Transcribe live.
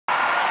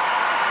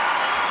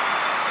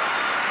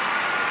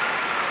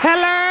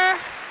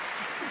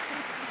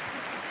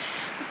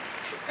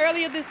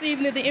earlier this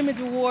evening, the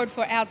Image Award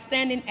for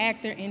Outstanding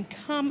Actor in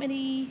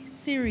Comedy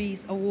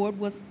Series Award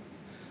was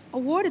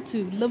awarded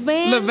to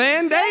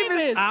LaVan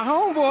Davis.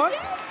 Our homeboy.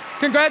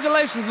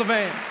 Congratulations,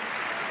 LaVan.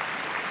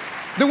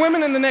 The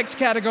women in the next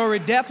category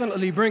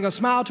definitely bring a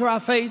smile to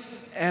our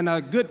face and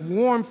a good,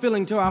 warm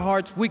feeling to our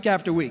hearts week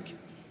after week.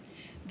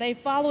 They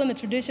follow in the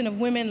tradition of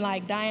women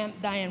like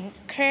Diane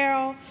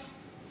Carroll,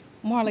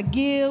 Marla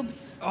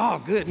Gibbs.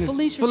 Oh,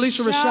 goodness.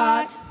 Felicia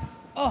Rashad.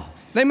 Oh.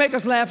 They make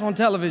us laugh on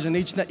television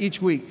each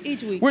week.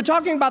 Each week. We're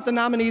talking about the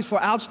nominees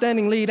for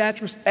Outstanding Lead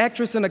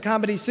Actress in a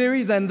Comedy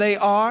Series, and they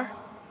are...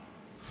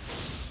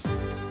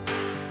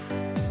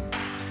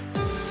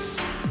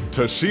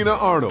 Tashina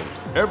Arnold,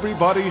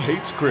 Everybody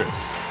Hates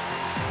Chris.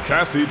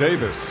 Cassie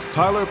Davis,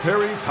 Tyler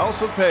Perry's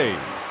House of Pain.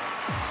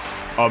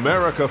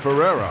 America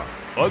Ferrera,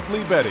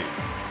 Ugly Betty.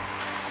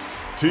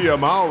 Tia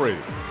Mowry,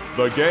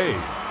 The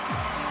Game.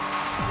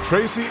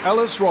 Tracee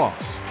Ellis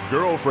Ross,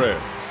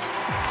 Girlfriends.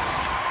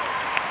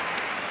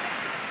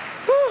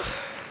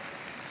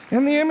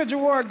 And the Image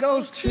Award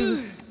goes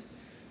to...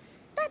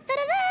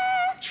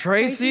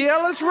 Tracee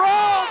Ellis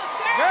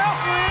Ross,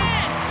 Girlfriends.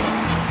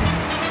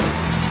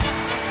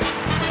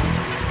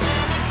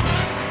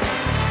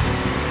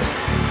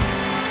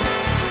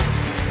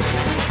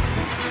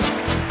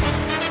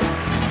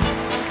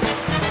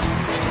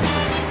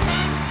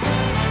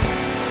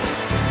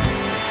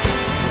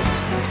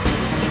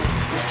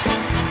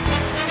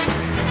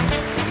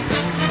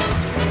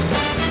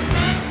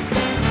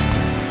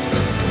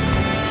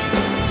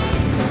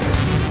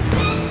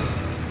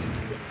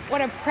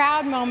 What a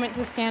proud moment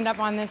to stand up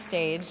on this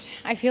stage.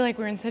 I feel like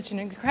we're in such an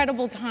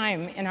incredible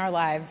time in our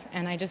lives,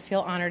 and I just feel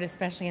honored,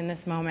 especially in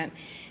this moment.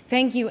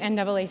 Thank you,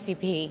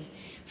 NAACP,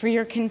 for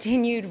your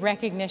continued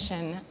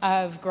recognition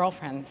of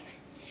Girlfriends.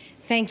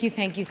 Thank you,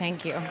 thank you,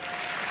 thank you.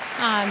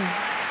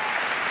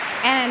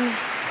 And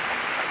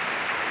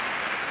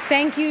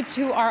thank you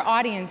to our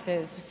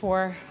audiences,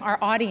 for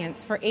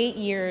 8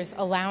 years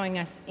allowing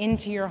us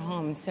into your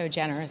homes so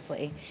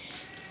generously.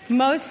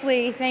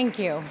 Mostly, thank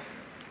you.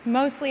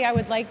 Mostly, I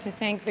would like to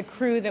thank the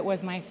crew that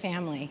was my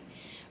family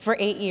for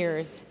 8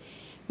 years.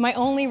 My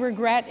only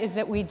regret is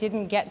that we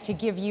didn't get to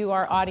give you,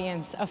 our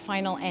audience, a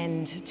final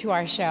end to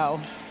our show.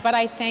 But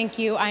I thank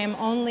you. I am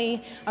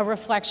only a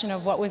reflection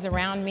of what was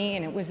around me,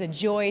 and it was a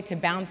joy to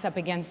bounce up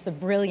against the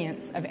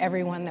brilliance of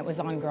everyone that was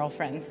on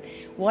Girlfriends.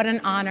 What an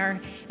honor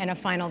and a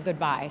final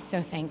goodbye,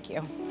 so thank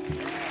you.